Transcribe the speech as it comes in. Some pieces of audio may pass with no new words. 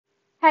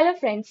Hello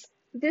friends,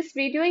 this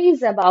video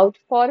is about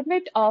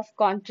format of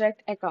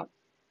contract account.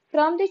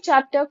 From the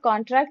chapter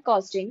Contract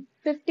Costing,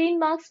 15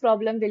 marks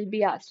problem will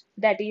be asked,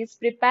 that is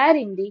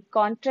preparing the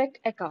contract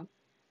account.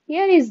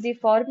 Here is the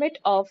format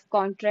of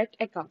contract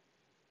account.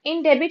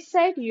 In debit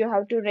side, you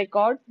have to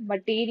record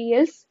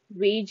materials,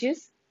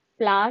 wages,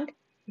 plant,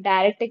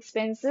 direct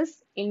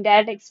expenses,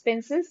 indirect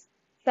expenses,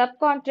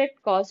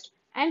 subcontract cost,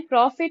 and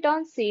profit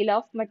on sale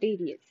of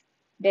materials.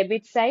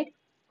 Debit side,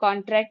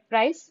 contract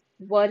price,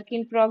 work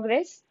in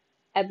progress,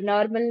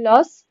 abnormal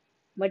loss,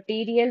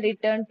 material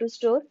returned to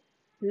store,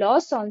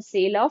 loss on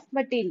sale of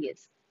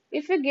materials.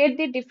 If you get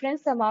the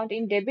difference amount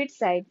in debit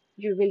side,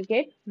 you will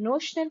get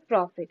notional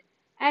profit.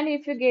 And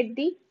if you get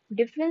the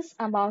difference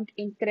amount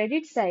in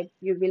credit side,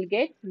 you will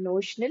get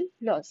notional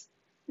loss.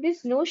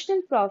 This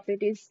notional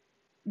profit is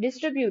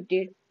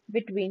distributed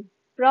between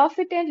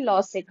profit and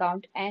loss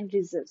account and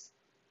reserves.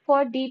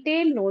 For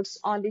detailed notes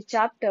on the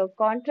chapter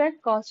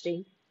Contract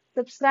Costing,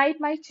 subscribe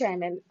my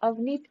channel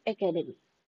Avneet Academy.